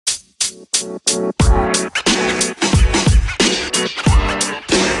Hello,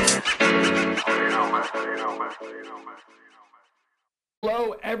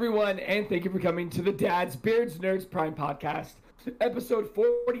 everyone, and thank you for coming to the Dads, Beards, Nerds Prime Podcast, episode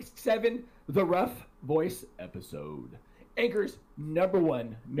 47, the Rough Voice episode. Anchor's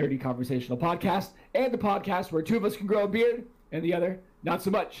 #1 nerdy conversational podcast, and the podcast where two of us can grow a beard and the other not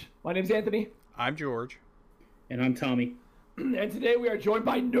so much. My name's Anthony. I'm George. And I'm Tommy. And today we are joined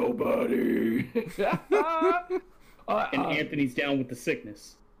by nobody. And Anthony's down with the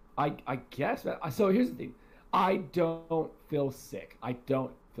sickness. I guess. So here's the thing. I don't feel sick.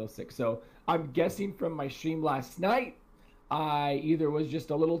 So I'm guessing from my stream last night, I either was just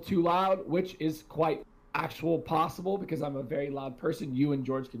a little too loud, which is quite actual possible because I'm a very loud person. You and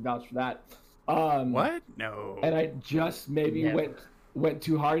George can vouch for that. What? No. And I just maybe went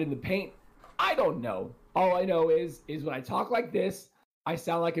too hard in the paint. I don't know. All I know is when I talk like this, I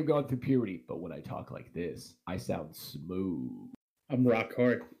sound like I'm going through puberty. But when I talk like this, I sound smooth. I'm rock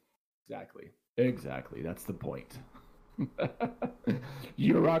hard. Exactly. That's the point.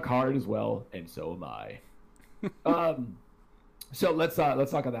 You rock hard as well, and so am I. So let's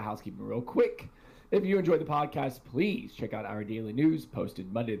talk on the housekeeping real quick. If you enjoyed the podcast, please check out our daily news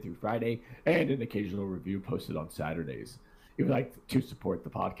posted Monday through Friday, and an occasional review posted on Saturdays. If you'd like to support the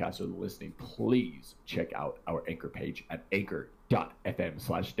podcast or the listening, please check out our Anchor page at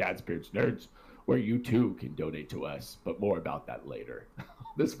anchor.fm/dadsbeardsnerds, where you too can donate to us. But more about that later.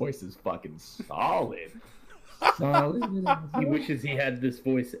 This voice is fucking solid. He wishes he had this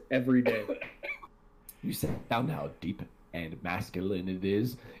voice every day. You sound how deep and masculine it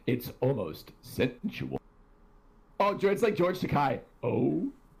is. It's almost sensual. Oh, it's like George Takei. Oh,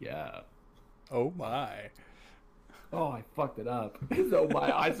 yeah. Oh, my. Oh, I fucked it up. Oh, my.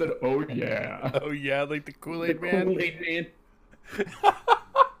 I said, oh, yeah. Oh, yeah, like the Kool-Aid Man? Kool-Aid Man.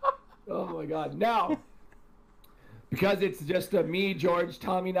 Oh, my God. Now, because it's just a me, George,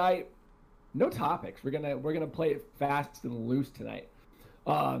 Tommy night, no topics. We're gonna play it fast and loose tonight.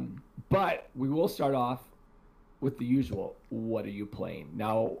 But we will start off with the usual. What are you playing?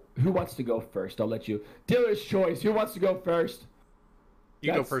 Now, who wants to go first? I'll let you. Dealer's choice. Who wants to go first?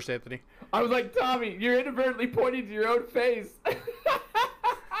 You go first, Anthony. I was like, Tommy, you're inadvertently pointing to your own face.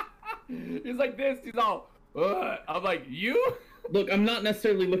 He's like this. He's all, ugh. I'm like, you? Look, I'm not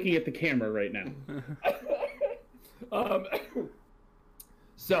necessarily looking at the camera right now.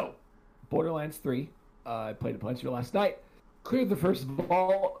 So, Borderlands 3. I played a bunch of it last night. Cleared the first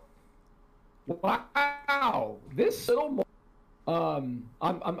vault. Wow, this little more. I'm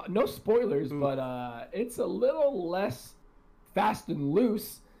no spoilers, but it's a little less fast and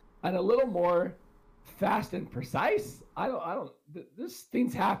loose, and a little more fast and precise. I don't. This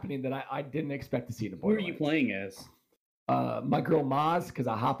thing's happening that I didn't expect to see in the Borderlands. Who are you playing as? My girl Maz, because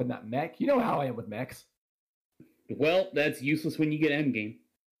I hop in that mech. You know how I am with mechs. Well, that's useless when you get endgame.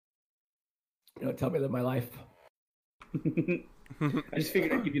 You know, tell me that my life. I just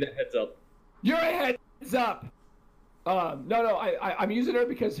figured I'd give you that heads up. You're a heads up. No, I'm using her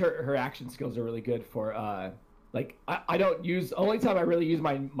because her action skills are really good for like I don't use. Only time I really use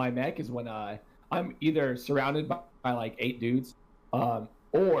my mech is when I'm either surrounded by like 8 dudes, or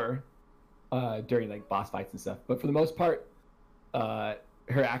during like boss fights and stuff. But for the most part, her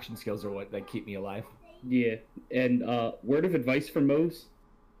action skills are what keep me alive. Yeah, and word of advice from Mose,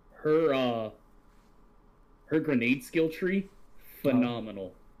 her grenade skill tree,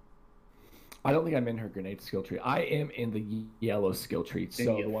 phenomenal. I don't think I'm in her grenade skill tree. I am in the yellow skill tree. Then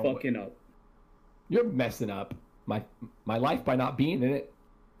so you're fucking up. You're messing up my life by not being in it.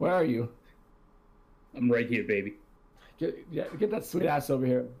 Where are you? I'm right here, baby. Get that sweet ass over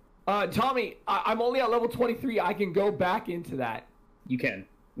here. Tommy, I'm only at level 23. I can go back into that. You can,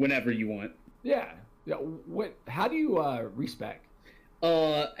 whenever you want. Yeah. How do you respec?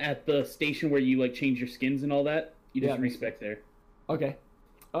 At the station where you like change your skins and all that, you just respec there. Okay.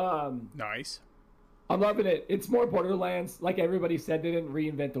 Nice. I'm loving it. It's more Borderlands. Like everybody said, they didn't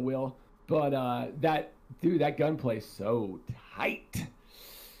reinvent the wheel, but that gunplay's so tight.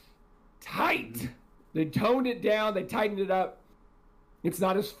 They toned it down. They tightened it up. It's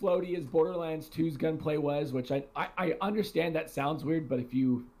not as floaty as Borderlands 2's gunplay was, which I understand that sounds weird, but if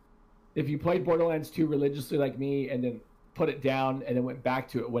you played Borderlands 2 religiously like me and then put it down and then went back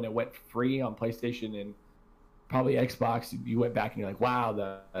to it when it went free on PlayStation and probably Xbox, you went back and you're like,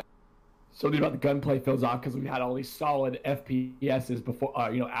 wow, something about the gunplay fills off because we had all these solid FPSs before,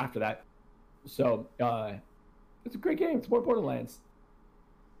 after that. So it's a great game. It's more Borderlands.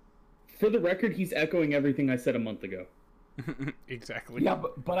 For the record, he's echoing everything I said a month ago. Exactly. Yeah,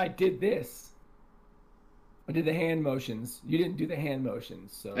 but I did this. I did the hand motions. You didn't do the hand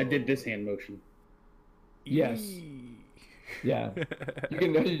motions, so I did this hand motion. Yes. Yeah. You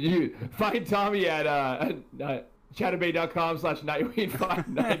can you find Tommy at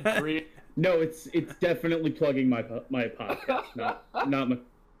chatterbait.com/nightwing593. No, it's definitely plugging my podcast,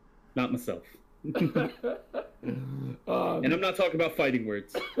 not myself. And I'm not talking about fighting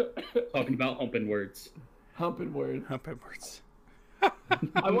words. Talking about humping words. Humping words. Humping words.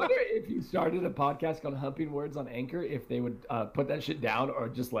 I wonder if you started a podcast called Humping Words on Anchor, if they would put that shit down or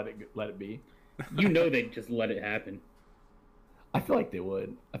just let it be. You know they'd just let it happen. I feel like they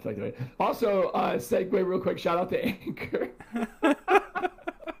would. Also, segue real quick. Shout out to Anchor.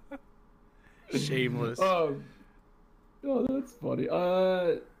 Shameless. Oh, that's funny.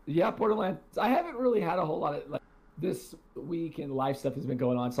 Yeah, Borderlands. I haven't really had a whole lot of this week, and life stuff has been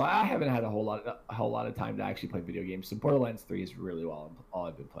going on, so I haven't had a whole lot of time to actually play video games. So Borderlands 3 is really all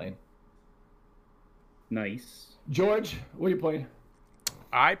I've been playing. Nice. George, what are you playing?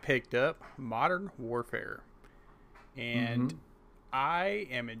 I picked up Modern Warfare, and I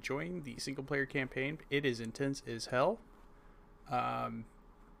am enjoying the single player campaign. It is intense as hell.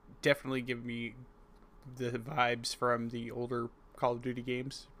 Definitely give me the vibes from the older Call of Duty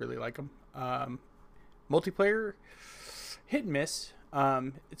games. Really like them. Multiplayer, hit and miss.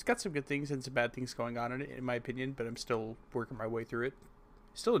 It's got some good things and some bad things going on in it, in my opinion, but I'm still working my way through it.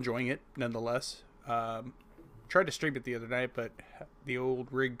 Still enjoying it, nonetheless. Tried to stream it the other night, but the old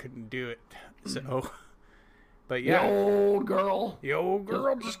rig couldn't do it. So, but yeah. The old girl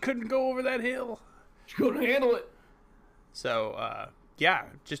just couldn't go over that hill. She couldn't handle it. So, yeah,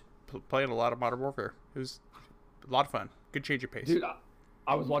 just playing a lot of Modern Warfare. It was a lot of fun. Good change of pace. Dude,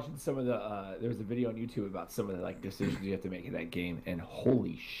 I was watching some of the there was a video on YouTube about some of the decisions you have to make in that game, and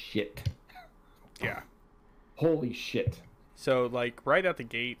holy shit. Yeah. Holy shit. So right out the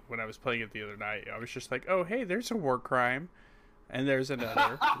gate when I was playing it the other night, I was just like, "Oh, hey, there's a war crime." And there's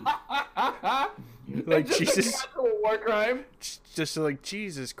another. Like Jesus. A war crime. Just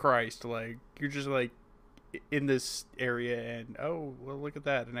Jesus Christ, you're just in this area and oh, well, look at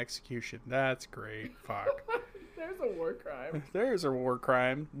that, an execution. That's great. Fuck. There's a war crime. There's a war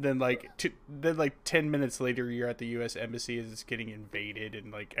crime. Then 10 minutes later, you're at the U.S. Embassy as it's getting invaded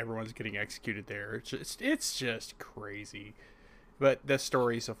and everyone's getting executed there. It's just crazy. But the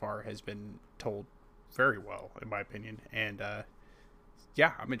story so far has been told very well, in my opinion, and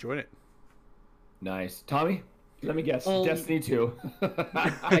yeah, I'm enjoying it. Nice, Tommy. Let me guess. Destiny 2.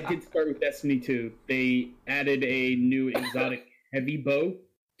 I did start with Destiny 2. They added a new exotic heavy bow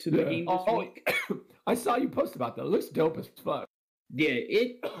to the game this week. I saw you post about that. It looks dope as fuck. Yeah,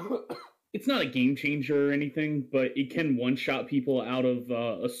 it's not a game changer or anything, but it can one-shot people out of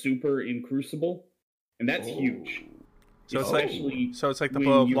a super in Crucible, and that's huge. So it's like the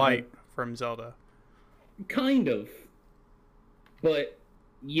Bow of Light from Zelda. Kind of. But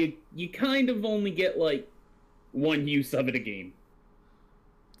you kind of only get one use of it a game.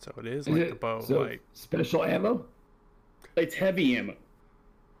 So it is like the Bow of Light. Special ammo? It's heavy ammo.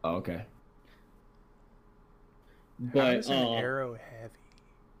 Oh, okay. But how is an arrow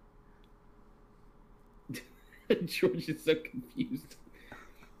heavy? George is so confused.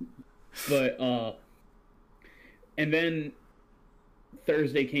 But and then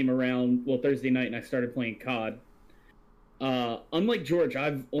Thursday came around, Thursday night, and I started playing COD. Unlike George,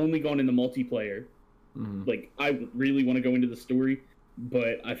 I've only gone into multiplayer. Mm-hmm. I really want to go into the story,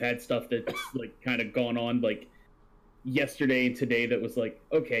 but I've had stuff that's kind of gone on yesterday and today that was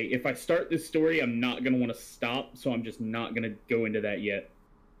okay, if I start this story, I'm not going to want to stop, so I'm just not going to go into that yet.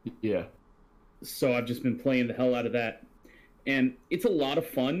 Yeah. So I've just been playing the hell out of that. And it's a lot of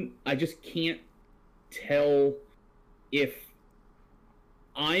fun. I just can't tell if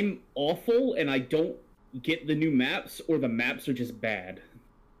I'm awful and I don't get the new maps, or the maps are just bad.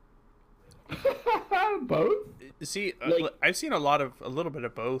 Both? See, I've seen a little bit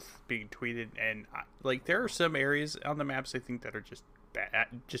of both being tweeted, and there are some areas on the maps I think that are just bad,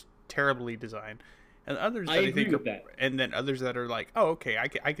 just terribly designed, and others that I think are, and then others that are oh, okay,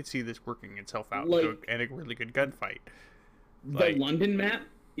 I could see this working itself out and a really good gunfight. The London map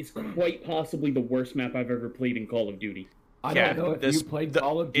is quite possibly the worst map I've ever played in Call of Duty. I don't know if you played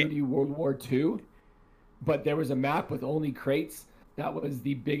Call of Duty World War II, but there was a map with only crates that was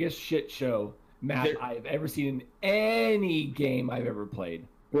the biggest shit show map I've ever seen in any game I've ever played.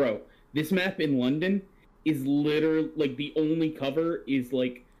 Bro, this map in London is literally the only cover is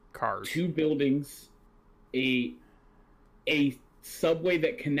cars, 2 buildings, a subway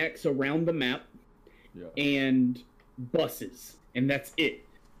that connects around the map, and buses, and that's it.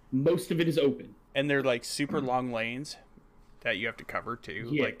 Most of it is open, and they're super long lanes that you have to cover too.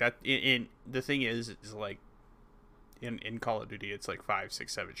 Yeah. That in the thing is in Call of Duty, it's like 5,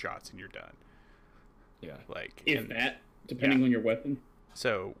 6, 7 shots and you're done. Yeah. Like If that, depending on your weapon.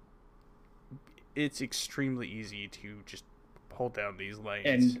 So it's extremely easy to just hold down these lanes.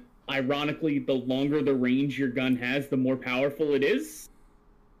 And ironically, the longer the range your gun has, the more powerful it is.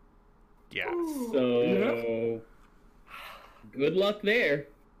 Yeah. So good luck there.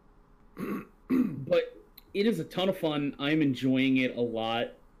 But it is a ton of fun. I'm enjoying it a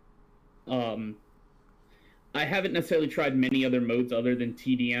lot. I haven't necessarily tried many other modes other than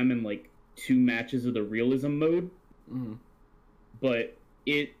TDM and like 2 matches of the realism mode. But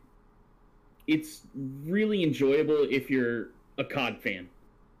it's really enjoyable if you're a COD fan.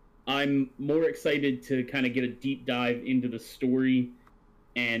 I'm more excited to kind of get a deep dive into the story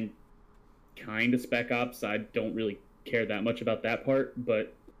and kind of Spec Ops. I don't really care that much about that part,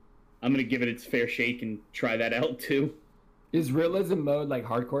 but I'm going to give it its fair shake and try that out too. Is realism mode like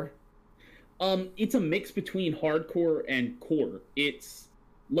hardcore? It's a mix between hardcore and core. It's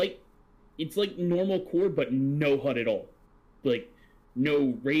like normal core, but no HUD at all. Like,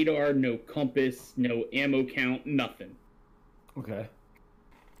 no radar, no compass, no ammo count, nothing. Okay.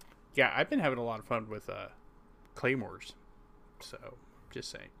 Yeah, I've been having a lot of fun with Claymores. So,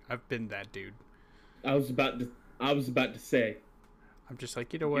 just saying. I've been that dude. I was about to say. I'm just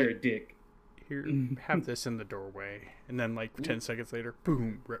like, you know what? You're a dick. Here, have this in the doorway. And then, like, 10 seconds later,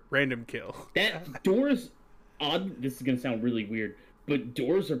 boom, random kill. That doors, odd, this is going to sound really weird, but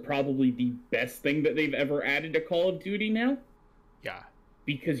doors are probably the best thing that they've ever added to Call of Duty now. Yeah.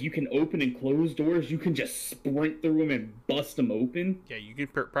 Because you can open and close doors, you can just sprint through them and bust them open. Yeah, you can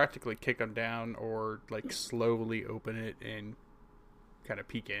practically kick them down or, like, slowly open it and kind of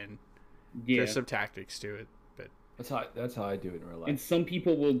peek in. Yeah. There's some tactics to it, but... That's how I do it in real life. And some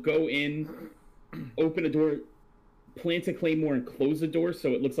people will go in, open a door, plant a claymore, and close the door so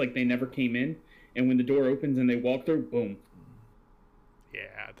it looks like they never came in. And when the door opens and they walk through, boom.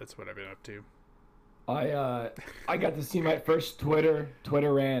 Yeah, that's what I've been up to. I got to see my first Twitter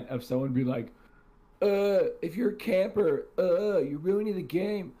rant of someone be like, if you're a camper, you're ruining the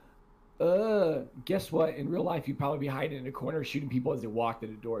game. Guess what? In real life, you'd probably be hiding in a corner shooting people as they walked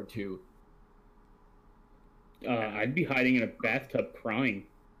in the door too. I'd be hiding in a bathtub crying.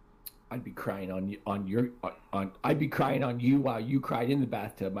 I'd be crying I'd be crying on you while you cried in the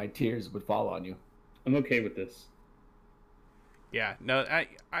bathtub. My tears would fall on you. I'm okay with this. Yeah, no, I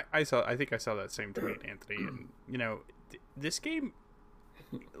think I saw that same tweet, Anthony, and you know, this game,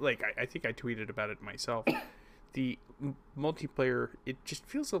 like I think I tweeted about it myself. The multiplayer, it just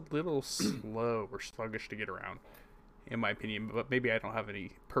feels a little slow or sluggish to get around, in my opinion. But maybe I don't have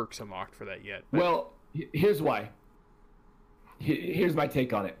any perks unlocked for that yet. But... Well, here's why. Here's my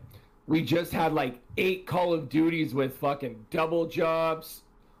take on it. We just had like 8 Call of Duties with fucking double jumps,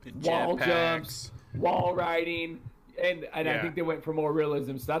 wall jumps, wall riding. And yeah. I think they went for more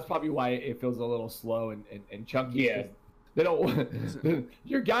realism, so that's probably why it feels a little slow and chunky. Yeah. They don't.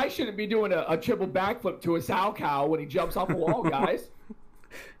 Your guy shouldn't be doing a triple backflip to a sow cow when he jumps off a wall, guys.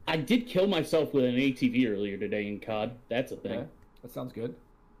 I did kill myself with an ATV earlier today in COD. That's a thing. Okay. That sounds good.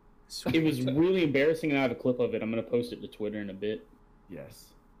 It was really embarrassing, and I have a clip of it. I'm going to post it to Twitter in a bit. Yes.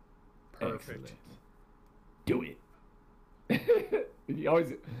 Perfect. Excellent. Do it.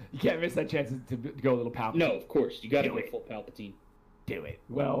 You can't miss that chance to go a little Palpatine. No, of course. You got to go full Palpatine. Do it.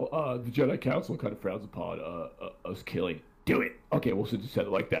 Well, the Jedi Council kind of frowns upon us killing. Do it. Okay, we'll just said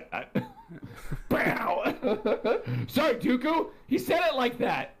it like that. Bow. Sorry, Dooku. He said it like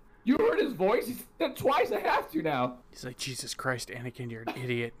that. You heard his voice. He said it twice. I have to now. He's like, Jesus Christ, Anakin, you're an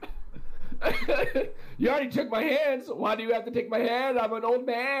idiot. You already took my hands. Why do you have to take my hand? I'm an old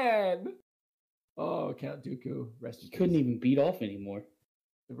man. Oh, Count Dooku, rest in peace. Couldn't even beat off anymore.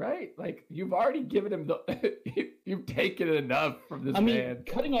 Right? Like, you've already given him the... you've taken enough from this man. I mean,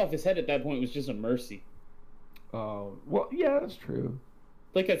 cutting off his head at that point was just a mercy. Oh, well, yeah, that's true.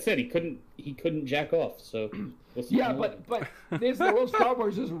 Like I said, he couldn't jack off, so... Yeah, but there's the world Star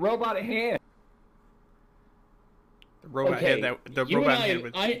Wars is robot hand. The robot okay. hand, the robot hand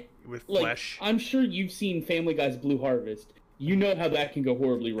with like, flesh. I'm sure you've seen Family Guy's Blue Harvest. You know how that can go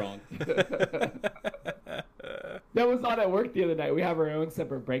horribly wrong. That was on at work the other night. We have our own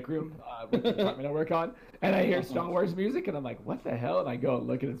separate break room with the department I work on. And I hear Star Wars music, and I'm like, what the hell? And I go and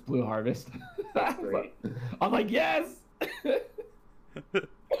look at this Blue Harvest. I'm like, yes!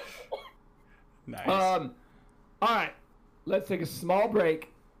 Nice. All right. Let's take a small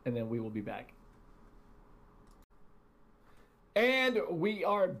break, and then we will be back. And we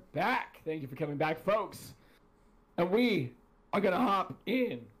are back. Thank you for coming back, folks. And we are going to hop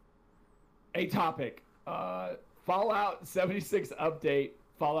in a topic. Fallout 76 update,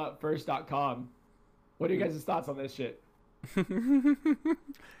 falloutfirst.com What are you guys' thoughts on this shit?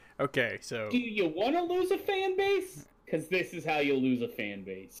 Okay, so Do you want to lose a fan base? Because this is how you lose a fan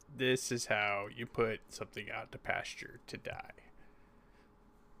base. this is how you put something out to pasture to die.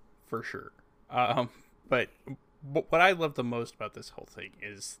 For sure. But what I love the most about this whole thing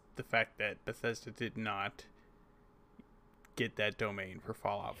is the fact that Bethesda did not get that domain for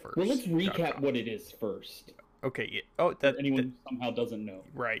Fallout first. Well, let's recap what it is first. Okay. Yeah. Oh, For anyone who somehow doesn't know.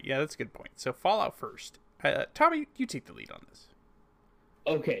 right. Yeah, that's a good point. So Fallout first. Tommy, you take the lead on this.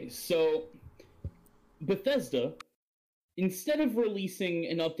 Okay, so Bethesda, instead of releasing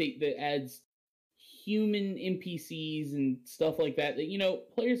an update that adds human NPCs and stuff like that,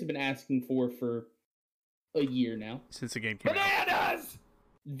 players have been asking for a year now. Since the game came out. Bananas!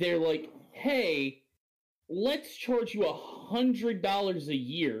 They're like, hey, let's charge you $100 a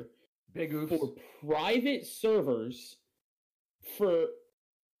year Big oops. for private servers for,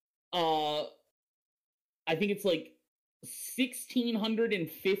 I think it's like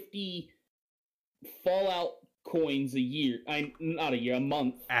 1,650 Fallout coins a year. Not a year, a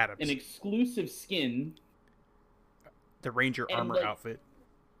month. Adams. An exclusive skin. The Ranger And, armor like, outfit.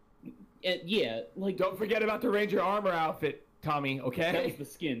 And yeah, like Don't forget about the Ranger armor outfit, Tommy, that was okay? the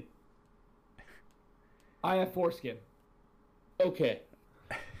skin. I have foreskin. Okay.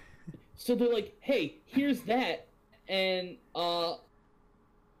 So they're like, hey, here's that, and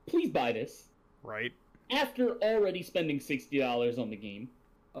please buy this. Right? After already spending $60 on the game.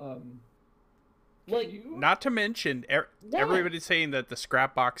 Like, You? Not to mention, Why? everybody's saying that the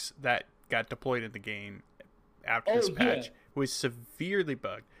scrap box that got deployed in the game after this Oh, patch yeah. was severely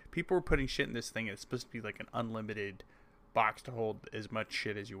bugged. People were putting shit in this thing, and it's supposed to be like an unlimited box to hold as much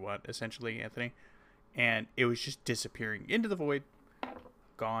shit as you want, essentially, Anthony. And it was just disappearing into the void,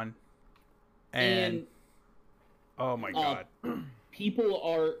 gone. And oh my god. people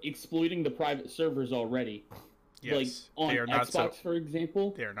are exploiting the private servers already. Yes, Like, on they are not Xbox, so for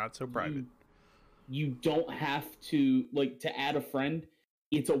example. they are not so private. You don't have to, to add a friend.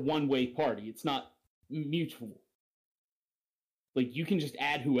 It's a one-way party. It's not mutual. Like, you can just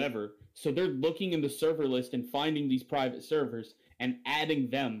add whoever. So they're looking in the server list and finding these private servers and adding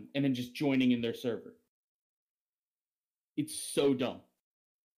them and then just joining in their server. It's so dumb.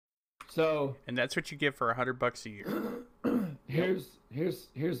 So And that's what you get for $100 a year. here's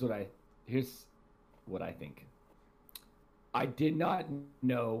what I think. I did not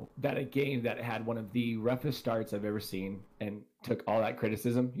know that a game that had one of the roughest starts I've ever seen and took all that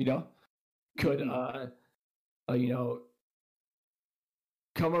criticism, could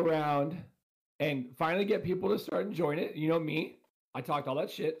come around and finally get people to start enjoying it. Me, I talked all that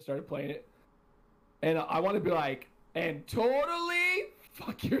shit, started playing it, and I want to be like, and totally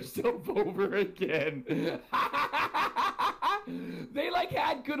fuck yourself over again. They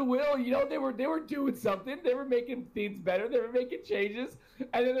had goodwill, they were doing something. They were making things better. They were making changes,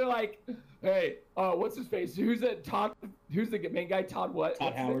 and then they're like, "Hey, what's his face? Who's that? Todd? Who's the main guy? Todd what?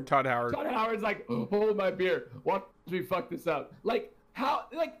 Todd Howard. Todd Howard. Todd Howard's like, hold my beer. Watch me fuck this up. How?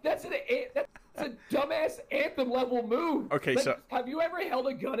 That's a dumbass anthem level move. Okay, so have you ever held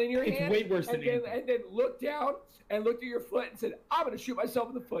a gun in your It's hand? way worse than Anthem. and then looked down and looked at your foot and said, "I'm gonna shoot myself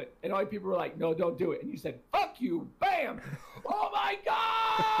in the foot." And all the people were like, "No, don't do it." And you said, "Fuck you!" Bam! Oh my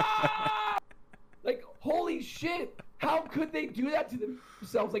god! Holy shit! How could they do that to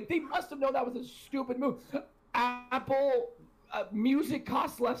themselves? They must have known that was a stupid move. Apple Music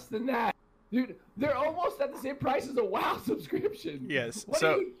costs less than that. Dude, they're almost at the same price as a WoW subscription. Yes, What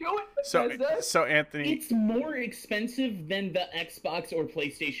so- are you doing, Bethesda? so Anthony, It's more expensive than the Xbox or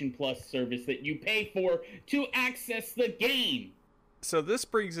PlayStation Plus service that you pay for to access the game. so this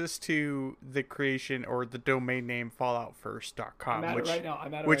brings us to the creation or the domain name FalloutFirst.com, I'm at which it right now.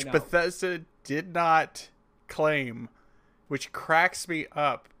 I'm at it which right now. Bethesda did not claim, which cracks me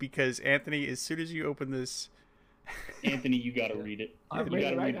up because Anthony, as soon as you open this, Anthony, you gotta read it. I'm You reading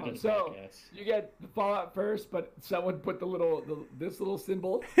gotta it right read now. this So podcast. you get the Fallout first, but someone put this little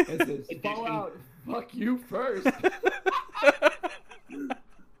symbol and says Fallout. Fuck you first.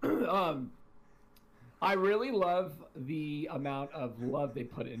 I really love the amount of love they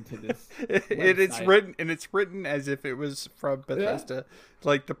put into this. it's written as if it was from Bethesda,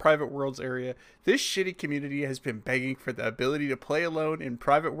 like the Private Worlds area. This shitty community has been begging for the ability to play alone in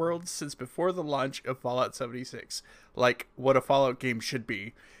private worlds since before the launch of Fallout 76, like what a Fallout game should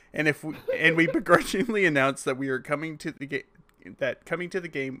be. And we begrudgingly announced that we are coming to the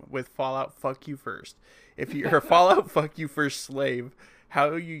game with Fallout Fuck You First. If you're a Fallout Fuck You First slave,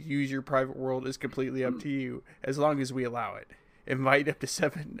 how you use your private world is completely up to you, as long as we allow it. Invite up to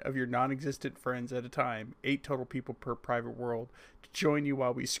 7 of your non-existent friends at a time, 8 total people per private world, to join you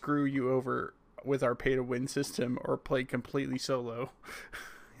while we screw you over with our pay to win system or play completely solo.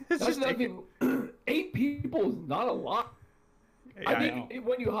 It's That's just nothing. 8 people is not a lot. I think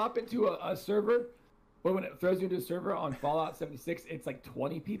when you hop into a server, or when it throws you into a server on Fallout 76, it's like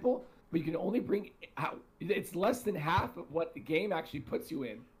 20 people, but you can only bring out. It's less than half of what the game actually puts you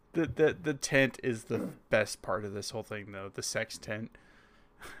in. The tent is the best part of this whole thing, though. The sex tent.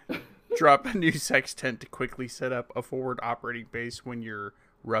 Drop a new sex tent to quickly set up a forward operating base when you're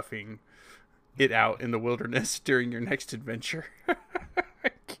roughing it out in the wilderness during your next adventure.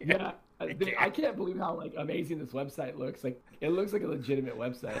 I can't believe how like amazing this website looks. Like it looks like a legitimate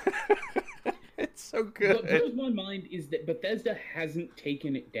website. It's so good. What blows my mind is that Bethesda hasn't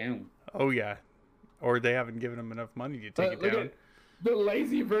taken it down. Oh yeah, or they haven't given them enough money to take it down. The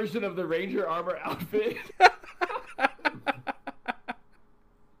lazy version of the Ranger armor outfit.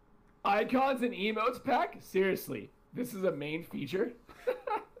 Icons and emotes pack? Seriously, this is a main feature?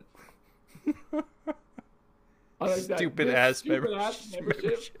 I like that. Stupid ass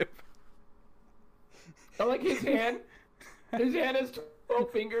membership. I like his hand. His hand is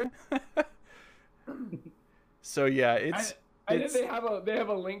 12 fingers. So yeah, it's. Then they have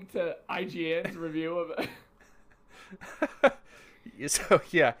a link to IGN's review of it. So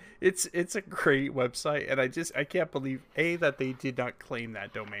yeah, it's a great website, and I can't believe A, that they did not claim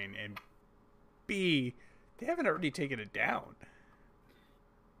that domain, and B, they haven't already taken it down.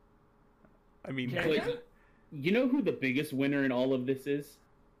 I mean, like, you know who the biggest winner in all of this is?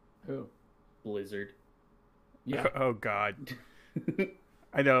 Who? Blizzard. Yeah. Oh God.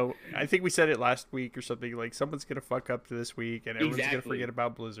 I know. I think we said it last week or something. Like someone's gonna fuck up this week, and everyone's gonna forget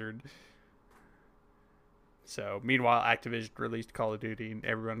about Blizzard. So, meanwhile, Activision released Call of Duty, and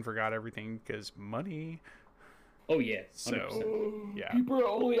everyone forgot everything because money. Oh yeah. 100%. So, yeah. People are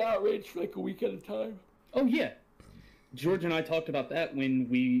only outraged for like a week at a time. Oh yeah. George and I talked about that when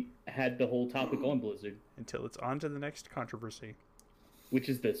we had the whole topic on Blizzard. Until it's on to the next controversy. Which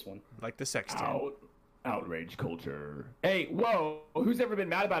is this one. Like the sextant. Outrage culture. Hey, whoa! Who's ever been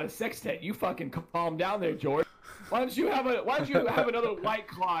mad about a sextet? You fucking calm down there, George. Why don't you have another White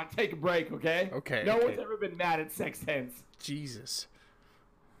Claw and take a break, okay? Okay. No one's ever been mad at sextents. Jesus.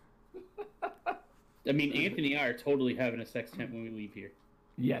 I mean, Anthony and I are totally having a sextent when we leave here.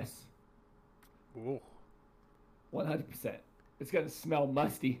 Yes. Ooh. 100%. It's gonna smell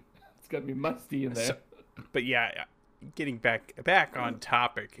musty. It's gonna be musty in there. So, but yeah, getting back on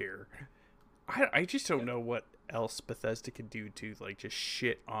topic here. I just don't know what else Bethesda could do to like just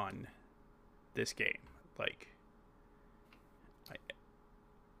shit on this game. Like,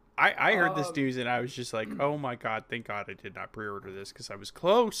 I heard this news and I was just like, oh my God, thank God I did not pre-order this because I was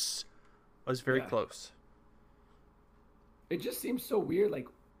close. I was very close. It just seems so weird. Like,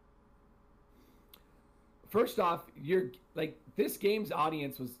 first off, this game's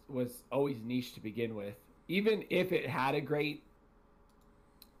audience was always niche to begin with. Even if it had a great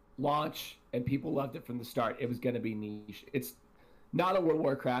launch and people loved it from the start, it was going to be niche. It's not a World of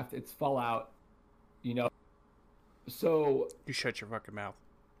Warcraft. It's Fallout, So you shut your fucking mouth.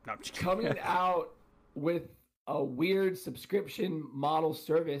 No, I'm just coming out with a weird subscription model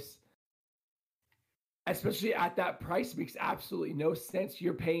service, especially at that price, makes absolutely no sense.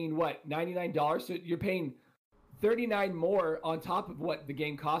 You're paying what, $99? So you're paying $39 more on top of what the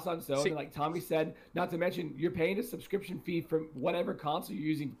game costs on its own. And like Tommy said, not to mention you're paying a subscription fee from whatever console you're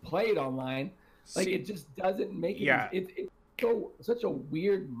using to play it online. Like it just doesn't make it. Yeah. It's such a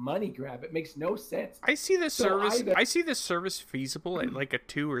weird money grab. It makes no sense. I see this service. I see this service feasible at like a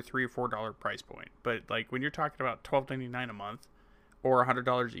 $2 or $3 or $4 price point. But like when you're talking about $12.99 a month or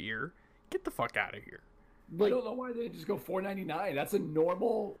 $100 a year, get the fuck out of here. I don't know why they just go $4.99. That's a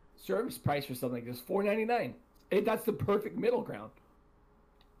normal service price for something like this. $4.99. That's the perfect middle ground.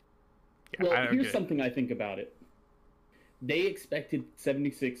 Yeah, well, here's something I think about it. They expected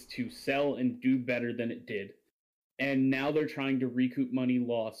 76 to sell and do better than it did. And now they're trying to recoup money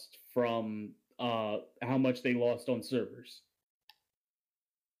lost from how much they lost on servers.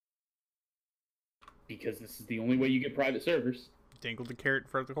 Because this is the only way you get private servers. Dangle the carrot in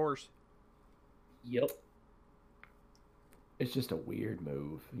front of the horse. Yep. It's just a weird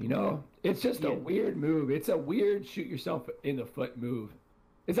move, It's just a weird move. It's a weird shoot yourself in the foot move.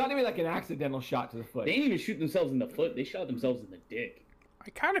 It's not even like an accidental shot to the foot. They didn't even shoot themselves in the foot. They shot themselves in the dick.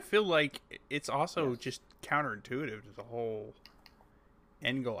 I kind of feel like it's also just counterintuitive to the whole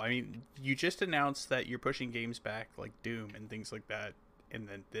end goal. I mean, you just announced that you're pushing games back like Doom and things like that. And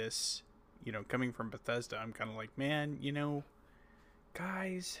then this, coming from Bethesda, I'm kind of like, man,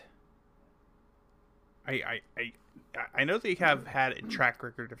 guys, I know they have had a track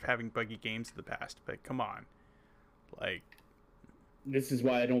record of having buggy games in the past, but come on. Like, This is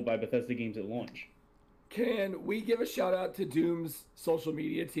why I don't buy Bethesda games at launch. Can we give a shout out to Doom's social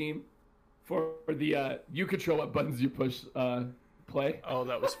media team for the you control what buttons you push play? Oh,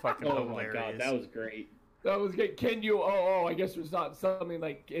 that was fucking Oh hilarious. my god, that was great. That was good. Can you? I guess there's not something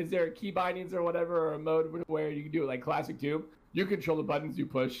like. Is there key bindings or whatever, or a mode where you can do it like classic Doom? You control the buttons you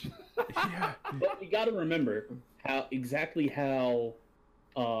push. Yeah. But you got to remember how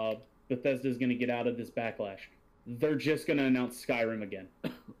Bethesda's going to get out of this backlash. They're just going to announce Skyrim again.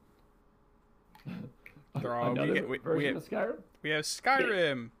 They're all, Another we version have, of Skyrim. we have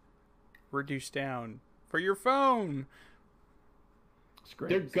Skyrim reduced down for your phone. It's great.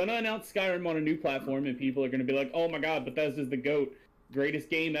 They're going to announce Skyrim on a new platform, and people are going to be like, oh my god, Bethesda's the GOAT. Greatest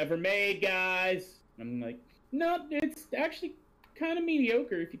game ever made, guys. I'm like, no, it's actually kind of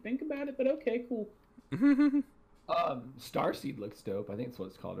mediocre if you think about it, but okay, cool. Starseed looks dope. I think that's what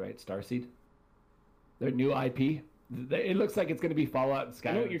it's called, right? Starseed. Their new IP. It looks like it's going to be Fallout and Skyrim.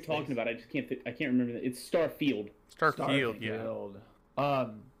 I know what you're talking about. I just can't. I can't remember that. It's Starfield. Starfield, yeah.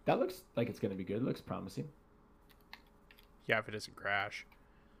 Starfield. That looks like it's going to be good. It looks promising. Yeah, if it doesn't crash.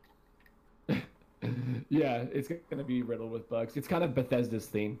 Yeah, it's going to be riddled with bugs. It's kind of Bethesda's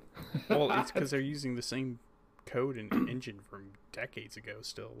theme. Well, it's because they're using the same code and engine from decades ago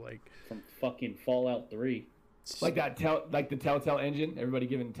still. Like, From fucking Fallout 3. Like the Telltale engine. Everybody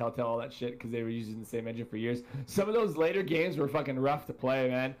giving Telltale all that shit because they were using the same engine for years. Some of those later games were fucking rough to play,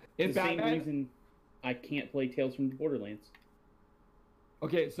 man. The same reason I can't play Tales from the Borderlands.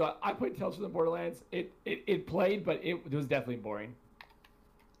 Okay, so I played Tales from the Borderlands. It played, but it was definitely boring.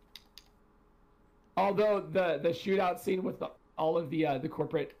 Although the shootout scene with all of the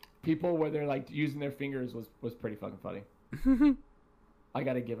corporate people where they're like using their fingers was pretty fucking funny. I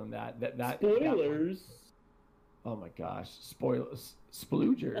gotta give them that. Spoilers. Oh my gosh, spoilers,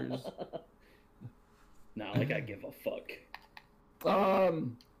 sploogers. Nah, like I give a fuck.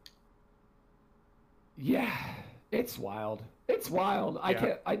 Yeah, it's wild. It's wild.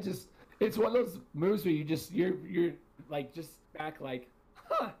 Yeah. It's one of those moves where you're like just back like,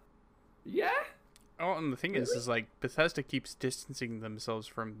 huh, yeah. oh, and the thing is like Bethesda keeps distancing themselves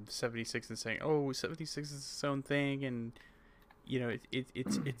from 76 and saying, "Oh, 76 is its own thing," and you know,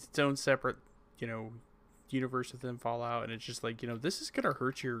 it's its own separate, you know, universe within Fallout, and it's just like, you know, this is gonna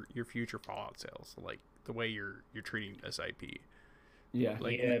hurt your future Fallout sales, like the way you're treating this IP. Yeah.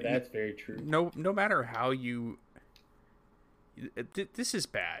 Like, Yeah, that's very true. No matter how you, this is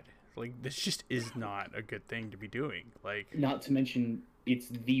bad. Like, this just is not a good thing to be doing. Like, Not to mention, it's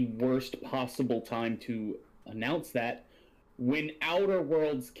the worst possible time to announce that when Outer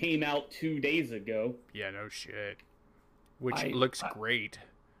Worlds came out 2 days ago. yeah, no shit. Which looks great.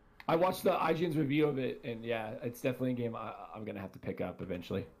 I watched the IGN's review of it, and yeah, it's definitely a game I'm gonna have to pick up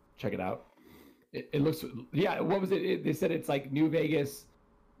eventually. Check it out. It looks, yeah. What was it? They said it's like New Vegas.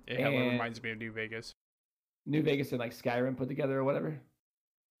 It hella reminds me of New Vegas. New Vegas and like Skyrim put together or whatever.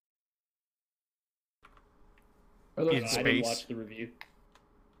 In I space. didn't watch the review.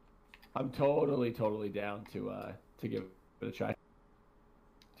 I'm totally down to give it a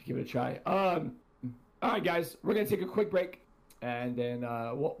try. All right, guys, we're gonna take a quick break, and then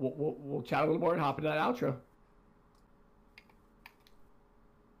we'll chat a little more and hop into that outro.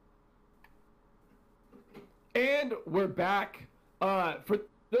 And we're back. For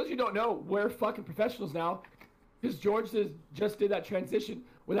those who don't know, we're fucking professionals now, because George just did that transition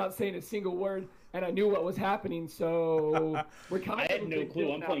without saying a single word, and I knew what was happening, so we're kind I of had no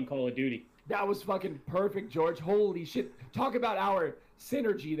clue. I'm playing Call of Duty. That was fucking perfect, George. Holy shit. Talk about our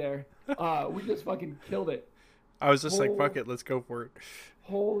synergy there. We just fucking killed it. I was just like, fuck it, let's go for it.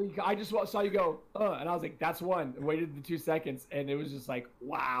 Holy God. I just saw you go, and I was like, that's one. And waited the 2 seconds, and it was just like,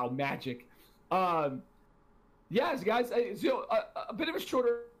 wow, magic. Yes, guys, so a bit of a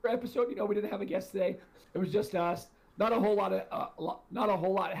shorter episode. You know, we didn't have a guest today. It was just us. Not a whole lot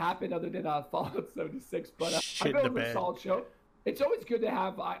happened other than Fallout 76, but I Shit thought in it the was a bed. solid show. It's always good to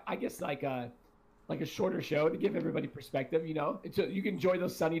have, I guess, like a shorter show to give everybody perspective. You know, you can enjoy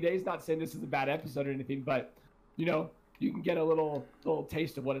those sunny days. Not saying this is a bad episode or anything, but you know, you can get a little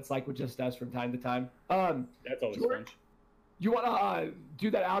taste of what it's like with just us from time to time. That's always George, fun. you want to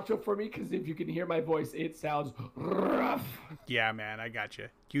do that outro for me? Because if you can hear my voice, it sounds rough. Yeah, man, I got you.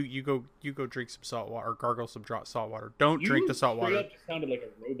 You go drink some salt water, or gargle some salt water. Don't drink the salt water. You straight up sounded like a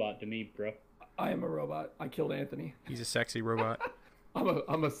robot to me, bro. I am a robot. I killed Anthony. He's a sexy robot.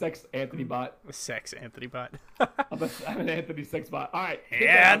 I'm a sex Anthony bot. A sex Anthony bot. I'm an Anthony sex bot. All right.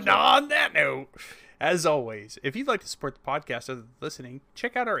 And on that note, as always, if you'd like to support the podcast other than listening,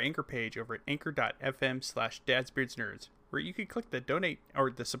 check out our Anchor page over at anchor.fm/dadsbeardsnerds. where you can click the donate or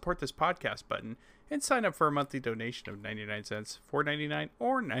the support this podcast button and sign up for a monthly donation of 99 cents, $4.99,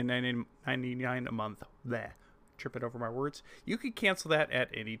 or $9.99 a month. Bleh. Tripping over my words. You can cancel that at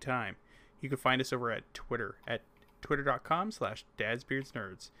any time. You can find us over at Twitter at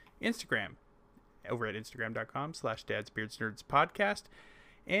twitter.com/dadsbeardsnerds, Instagram over at instagram.com/dadsbeardsnerdspodcast,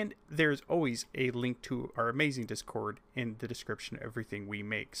 and there's always a link to our amazing Discord in the description of everything we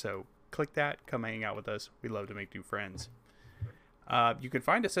make. So click that, come hang out with us. We love to make new friends. You can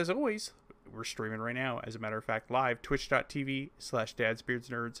find us, as always, we're streaming right now, as a matter of fact, live,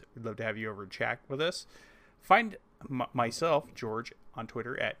 twitch.tv/dadsbeardsnerds. We'd love to have you over and chat with us. Find myself, George, on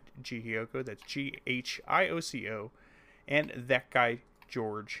Twitter at Ghiocco, that'sGhioco, and that guy,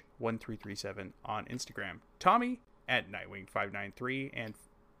 George1337 on Instagram. Tommy at Nightwing593 and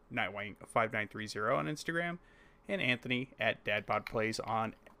Nightwing5930 on Instagram, and Anthony at DadBodPlays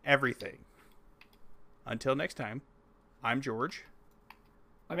on everything. Until next time, I'm George.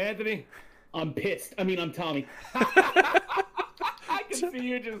 I'm Anthony. I'm pissed. I'm Tommy. I can see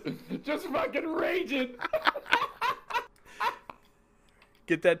you just fucking raging.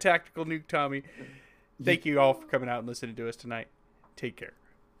 Get that tactical nuke, Tommy. Thank you all for coming out and listening to us tonight. Take care.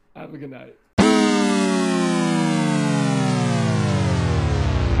 Have a good night.